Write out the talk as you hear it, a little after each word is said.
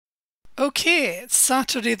Okay, it's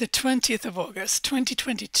Saturday the 20th of August,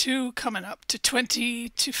 2022, coming up to 20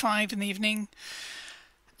 to 5 in the evening.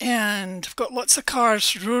 And I've got lots of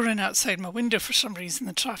cars roaring outside my window for some reason.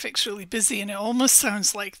 The traffic's really busy and it almost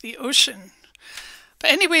sounds like the ocean.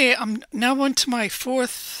 But anyway, I'm now on to my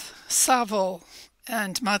fourth Saville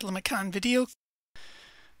and Madeleine McCann video.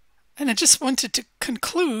 And I just wanted to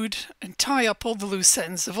conclude and tie up all the loose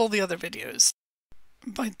ends of all the other videos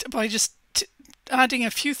by just adding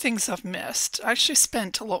a few things I've missed. I actually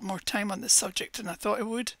spent a lot more time on this subject than I thought I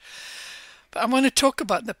would. But I want to talk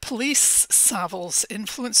about the police, Saville's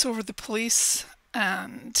influence over the police,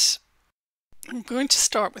 and I'm going to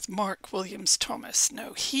start with Mark Williams Thomas.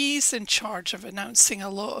 Now, he's in charge of announcing a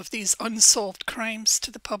lot of these unsolved crimes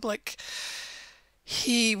to the public.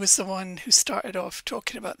 He was the one who started off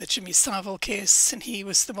talking about the Jimmy Savile case, and he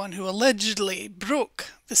was the one who allegedly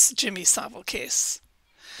broke this Jimmy Savile case.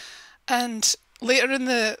 And later in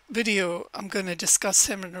the video, I'm going to discuss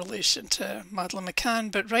him in relation to Madeleine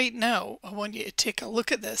McCann, but right now, I want you to take a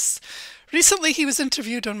look at this. Recently, he was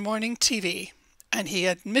interviewed on morning TV, and he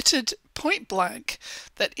admitted point blank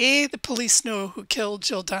that A, the police know who killed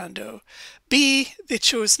Jill Dando, B, they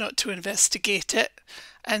chose not to investigate it,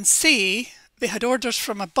 and C, they had orders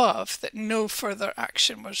from above that no further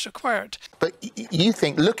action was required. But you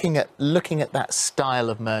think, looking at that style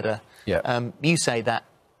of murder, you say that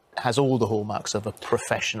has all the hallmarks of a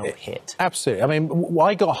professional hit. Absolutely. I mean,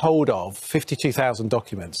 I got hold of 52,000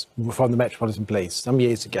 documents from the Metropolitan Police some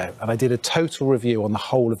years ago, and I did a total review on the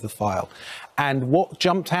whole of the file. And what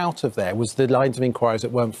jumped out of there was the lines of inquiries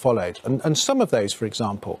that weren't followed. And some of those, for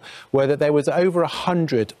example, were that there was over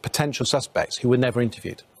 100 potential suspects who were never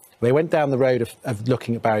interviewed. They went down the road of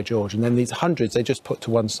looking at Barry George, and then these hundreds they just put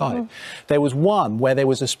to one side. There was one where there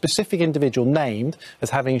was a specific individual named as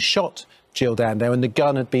having shot Jill Dando, and the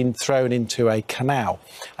gun had been thrown into a canal.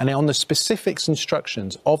 And on the specifics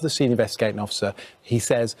instructions of the senior investigating officer, he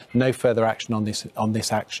says no further action on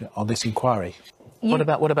this inquiry. What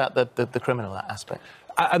about the criminal aspect?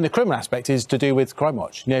 And the criminal aspect is to do with Crime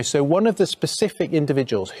Watch. You know, so one of the specific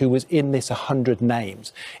individuals who was in this 100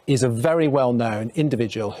 names is a very well-known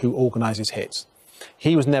individual who organises hits.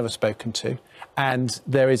 He was never spoken to, and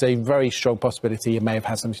there is a very strong possibility it may have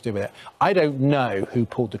had something to do with it. I don't know who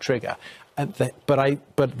pulled the trigger,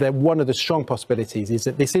 but one of the strong possibilities is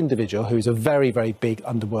that this individual, who is a very, very big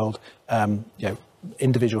underworld,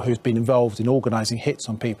 individual who's been involved in organising hits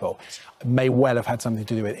on people, may well have had something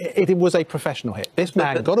to do with it. It was a professional hit. This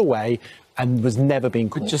man got away and was never being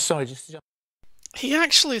caught. He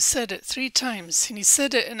actually said it 3 times, and he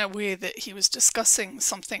said it in a way that he was discussing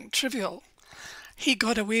something trivial. He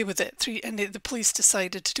got away with it, and the police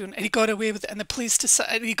decided to do it, and he got away with it, and the police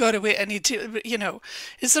decided he got away, and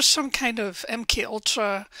is there some kind of MK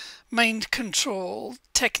Ultra mind control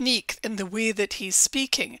technique in the way that he's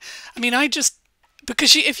speaking? I mean,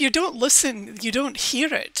 because if you don't listen, you don't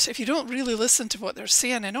hear it. If you don't really listen to what they're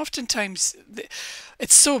saying, and oftentimes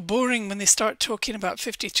it's so boring when they start talking about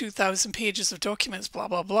 52,000 pages of documents, blah,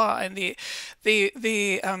 blah, blah, and they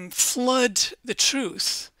flood the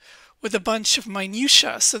truth with a bunch of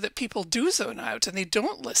minutiae so that people do zone out and they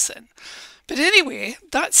don't listen. But anyway,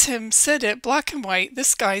 that's him, said it, black and white.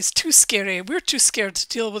 This guy's too scary. We're too scared to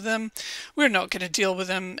deal with him. We're not going to deal with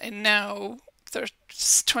him. And now there's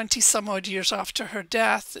 20 some odd years after her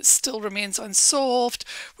death, it still remains unsolved.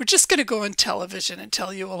 We're just going to go on television and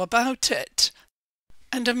tell you all about it.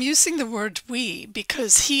 And I'm using the word we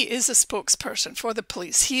because he is a spokesperson for the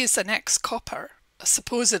police. He is an ex-copper,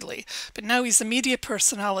 supposedly, but now he's a media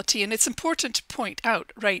personality, and it's important to point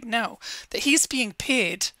out right now that he's being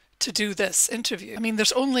paid to do this interview. I mean,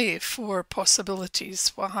 there's only 4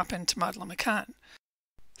 possibilities what happened to Madeleine McCann.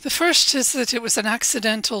 The first is that it was an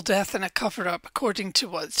accidental death and a cover-up, according to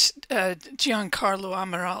what Giancarlo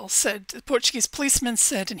Amaral said. The Portuguese policeman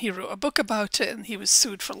said, and he wrote a book about it, and he was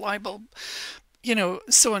sued for libel,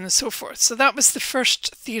 so on and so forth. So that was the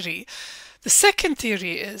first theory. The second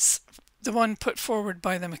theory is the one put forward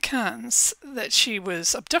by the McCanns, that she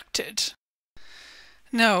was abducted.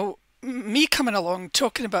 Now, me coming along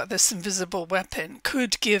talking about this invisible weapon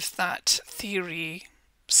could give that theory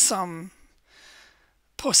some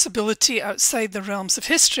possibility outside the realms of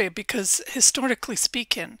history, because historically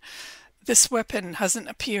speaking, this weapon hasn't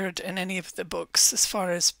appeared in any of the books as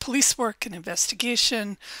far as police work and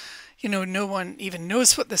investigation. No one even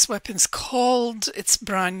knows what this weapon's called. It's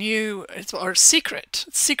brand new, or secret.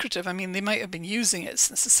 It's secretive. I mean, they might have been using it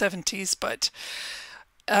since the 70s, but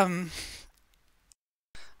the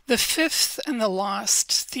fifth and the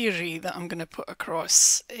last theory that I'm going to put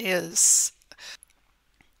across is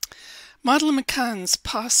Madeleine McCann's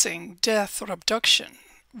passing, death or abduction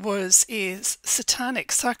was a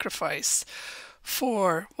satanic sacrifice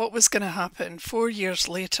for what was going to happen 4 years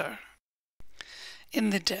later in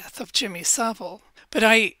the death of Jimmy Saville. But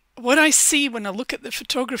what I see when I look at the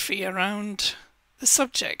photography around the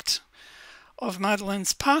subject of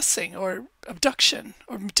Madeleine's passing or abduction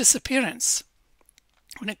or disappearance,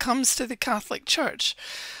 when it comes to the Catholic Church,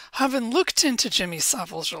 having looked into Jimmy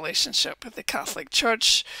Saville's relationship with the Catholic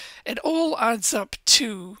Church, it all adds up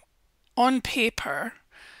to, on paper,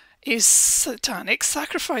 a satanic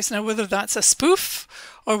sacrifice. Now, whether that's a spoof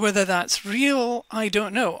or whether that's real, I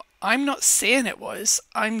don't know. I'm not saying it was.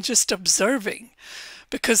 I'm just observing.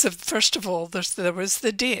 Because, first of all, there was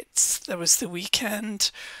the dates. There was the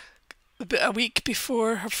weekend, a week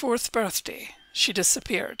before her 4th birthday, she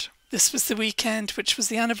disappeared. This was the weekend which was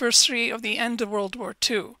the anniversary of the end of World War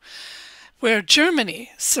II, where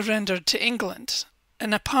Germany surrendered to England.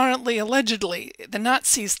 And apparently, allegedly, the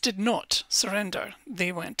Nazis did not surrender.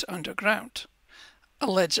 They went underground.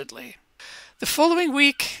 Allegedly. The following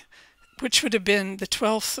week, which would have been the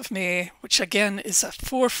 12th of May, which again is a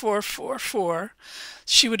 4444,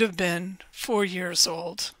 she would have been 4 years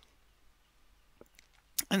old.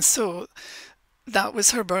 And so that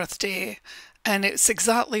was her birthday. And it's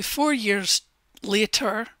exactly 4 years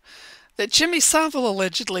later that Jimmy Saville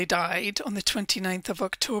allegedly died on the 29th of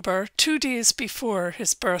October, 2 days before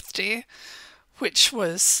his birthday, which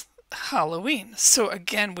was Halloween. So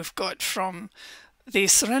again, we've got from the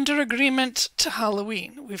surrender agreement to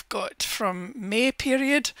Halloween. We've got from May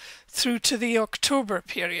period through to the October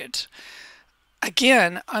period.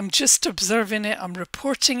 Again, I'm just observing it, I'm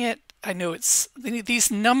reporting it. I know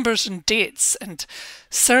these numbers and dates and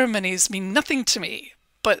ceremonies mean nothing to me,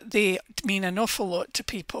 but they mean an awful lot to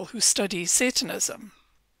people who study Satanism.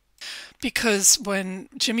 Because when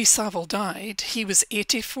Jimmy Saville died, he was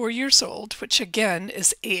 84 years old, which again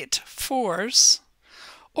is 8 4s,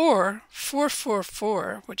 or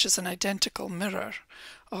 444, which is an identical mirror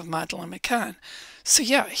of Madeleine McCann. So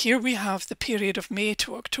yeah, here we have the period of May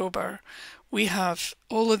to October. We have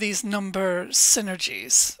all of these number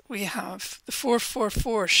synergies. We have the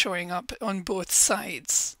 444 showing up on both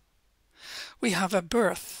sides. We have a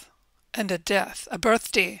birth and a death, a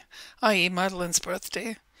birthday, i.e. Madeleine's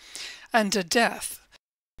birthday, and a death.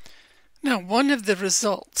 Now, one of the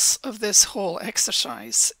results of this whole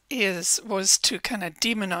exercise was to kind of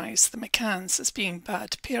demonize the McCanns as being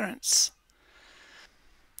bad parents.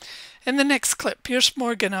 In the next clip, Piers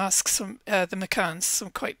Morgan asks the McCanns some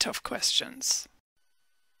quite tough questions.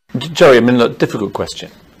 Jerry, I mean, look, difficult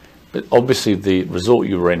question. But obviously the resort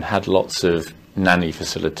you were in had lots of nanny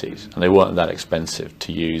facilities, and they weren't that expensive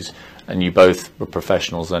to use, and you both were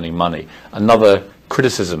professionals earning money. Another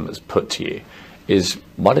criticism that's put to you is,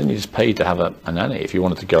 why didn't you just pay to have a nanny if you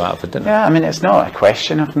wanted to go out for dinner? Yeah, I mean, it's not a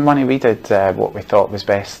question of money. We did what we thought was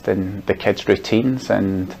best in the kids' routines,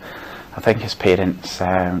 and I think as parents,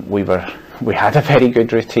 we had a very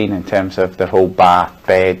good routine in terms of the whole bath,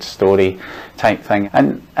 bed, story type thing.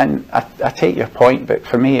 And I take your point, but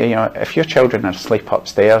for me, you know, if your children are asleep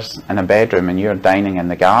upstairs in a bedroom and you're dining in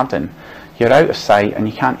the garden, you're out of sight and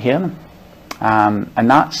you can't hear them. And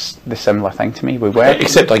that's the similar thing to me.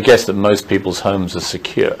 Except I guess that most people's homes are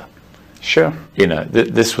secure. Sure. You know,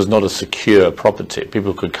 this was not a secure property.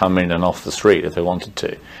 People could come in and off the street if they wanted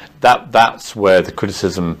to. That's where the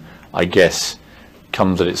criticism, I guess,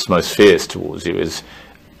 comes at its most fierce towards you, is,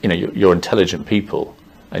 you know, you're intelligent people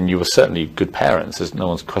and you were certainly good parents. There's no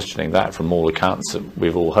one's questioning that from all accounts that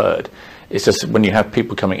we've all heard. It's just when you have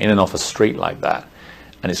people coming in and off a street like that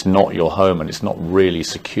and it's not your home and it's not really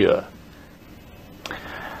secure.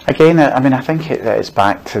 Again, I mean, I think it's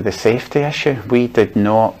back to the safety issue. We did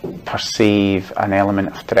not perceive an element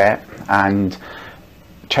of threat, and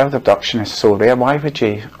child abduction is so rare. Why would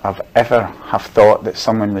you ever have thought that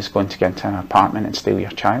someone was going to get into an apartment and steal your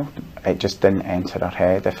child? It just didn't enter our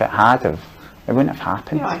head. If it had, it wouldn't have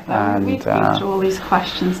happened. Yeah, we've been through all these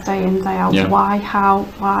questions day in, day out. Yeah. Why, how,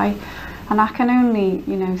 why? And I can only,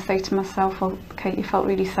 you know, say to myself, well, Kate, you felt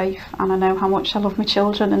really safe, and I know how much I love my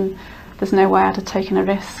children, and there's no way I'd have taken a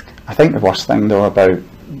risk. I think the worst thing, though, about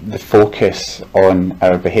the focus on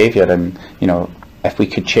our behaviour, and, you know, if we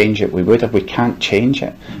could change it, we would have. We can't change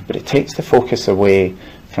it, but it takes the focus away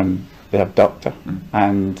from the abductor,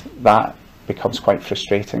 and that becomes quite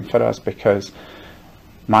frustrating for us, because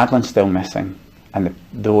Madeleine's still missing, and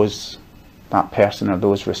that person or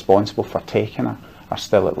those responsible for taking her are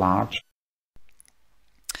still at large.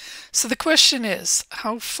 So the question is,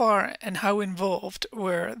 how far and how involved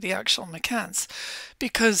were the actual McCanns?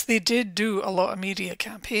 Because they did do a lot of media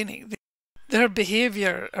campaigning. Their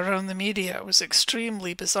behaviour around the media was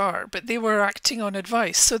extremely bizarre, but they were acting on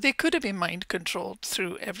advice, so they could have been mind controlled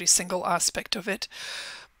through every single aspect of it.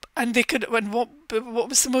 And they could. And what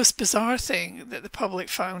was the most bizarre thing that the public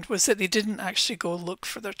found was that they didn't actually go look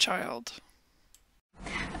for their child.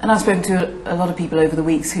 And I've spoken to a lot of people over the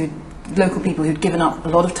weeks, local people who'd given up a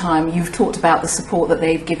lot of time. You've talked about the support that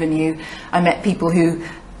they've given you. I met people who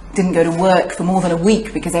didn't go to work for more than a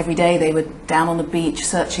week because every day they were down on the beach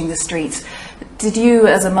searching the streets. Did you,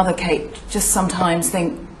 as a mother, Kate, just sometimes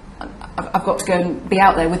think, I've got to go and be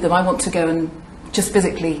out there with them, I want to go and just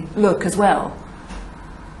physically look as well?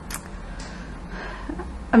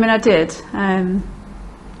 I mean, I did. I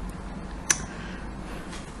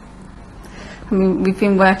mean, we've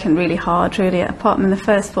been working really hard, really. Apart from the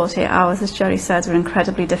first 48 hours, as Jerry said, were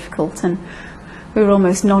incredibly difficult, and we were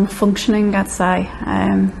almost non-functioning, I'd say.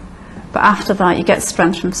 But after that, you get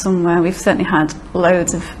strength from somewhere. We've certainly had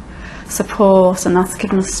loads of support, and that's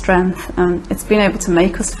given us strength. And it's been able to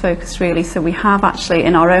make us focus, really. So we have actually,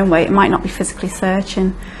 in our own way, it might not be physically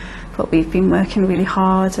searching, but we've been working really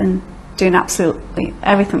hard and doing absolutely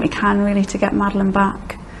everything we can, really, to get Madeleine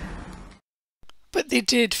back. But they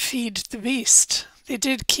did feed the beast. They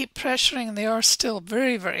did keep pressuring, and they are still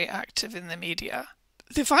very, very active in the media.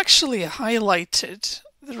 They've actually highlighted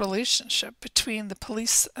the relationship between the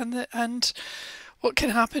police and what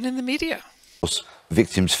can happen in the media.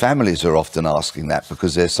 Victims' families are often asking that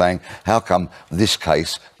because they're saying, how come this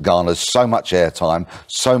case garners so much airtime,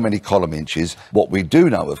 so many column inches? What we do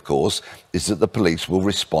know, of course, is that the police will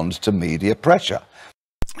respond to media pressure.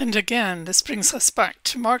 And again, this brings us back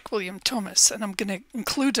to Mark William Thomas, and I'm going to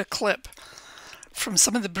include a clip from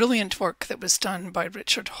some of the brilliant work that was done by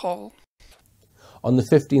Richard Hall. On the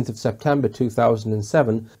 15th of September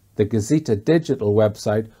 2007, the Gazeta Digital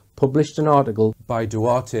website published an article by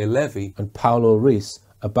Duarte Levy and Paolo Rees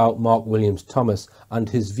about Mark Williams Thomas and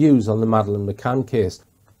his views on the Madeleine McCann case.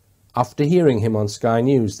 After hearing him on Sky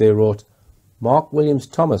News, they wrote, "Mark Williams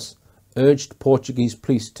Thomas urged Portuguese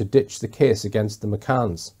police to ditch the case against the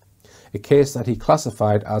McCanns, a case that he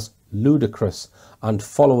classified as ludicrous, and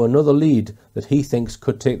follow another lead that he thinks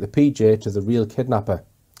could take the PJ to the real kidnapper."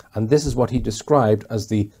 And this is what he described as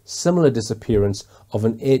the similar disappearance of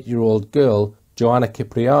an 8-year-old girl, Joanna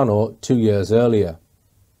Cipriano, 2 years earlier.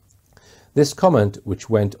 This comment, which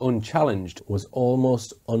went unchallenged, was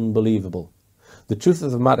almost unbelievable. The truth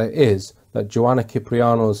of the matter is that Joanna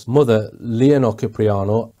Cipriano's mother, Leonor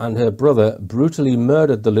Cipriano, and her brother brutally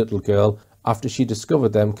murdered the little girl after she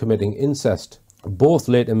discovered them committing incest. Both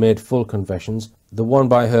later made full confessions, the one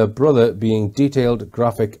by her brother being detailed,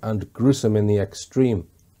 graphic and gruesome in the extreme.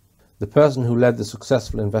 The person who led the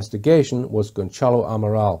successful investigation was Gonçalo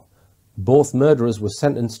Amaral. Both murderers were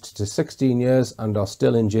sentenced to 16 years and are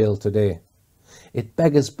still in jail today. It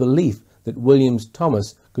beggars belief that Williams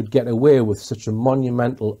Thomas could get away with such a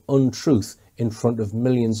monumental untruth in front of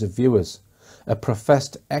millions of viewers. A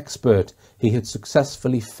professed expert, he had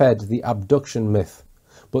successfully fed the abduction myth.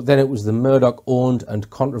 But then it was the Murdoch-owned and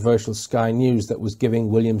controversial Sky News that was giving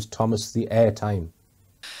Williams Thomas the airtime.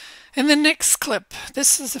 In the next clip,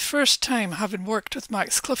 this is the first time having worked with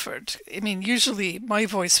Max Clifford. I mean, usually my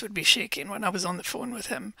voice would be shaking when I was on the phone with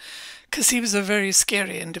him because he was a very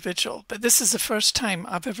scary individual. But this is the first time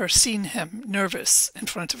I've ever seen him nervous in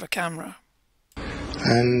front of a camera.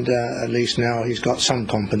 And at least now he's got some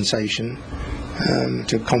compensation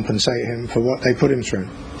to compensate him for what they put him through.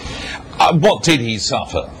 What did he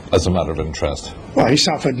suffer, as a matter of interest? Well, he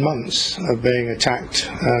suffered months of being attacked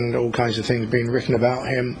and all kinds of things being written about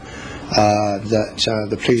him, that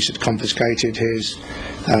the police had confiscated his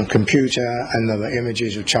computer and there were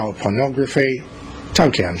images of child pornography.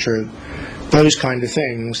 Totally untrue. Those kind of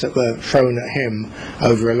things that were thrown at him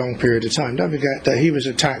over a long period of time. Don't forget that he was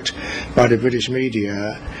attacked by the British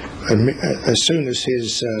media as soon as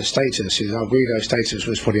his status, his Algredo status,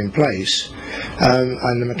 was put in place,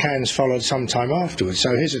 and the McCanns followed some time afterwards.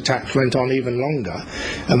 So his attacks went on even longer,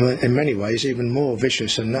 and in many ways even more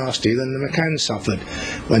vicious and nasty than the McCanns suffered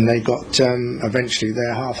when they got eventually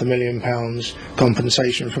their £500,000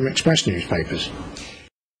 compensation from Express newspapers.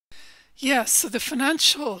 Yes, so the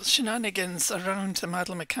financial shenanigans around the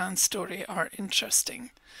Madeleine McCann story are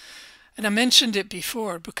interesting. And I mentioned it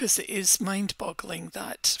before because it is mind-boggling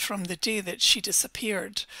that from the day that she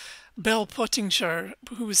disappeared, Bell Pottinger,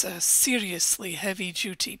 who was a seriously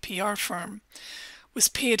heavy-duty PR firm, was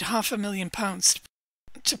paid £500,000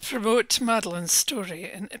 to promote Madeleine's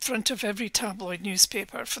story in front of every tabloid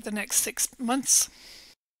newspaper for the next 6 months.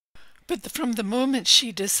 But from the moment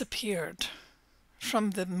she disappeared,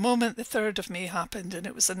 from the moment the 3rd of May happened and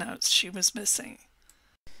it was announced she was missing,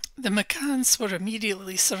 The McCanns were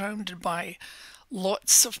immediately surrounded by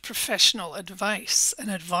lots of professional advice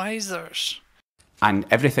and advisors. And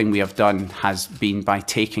everything we have done has been by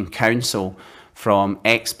taking counsel from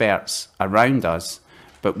experts around us,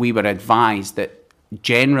 but we were advised that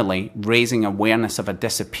generally raising awareness of a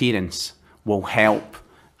disappearance will help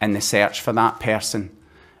in the search for that person.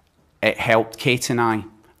 It helped Kate and I,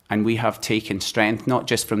 and we have taken strength, not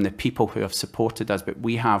just from the people who have supported us, but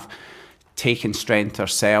we have taken strength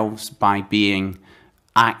ourselves by being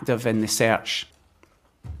active in the search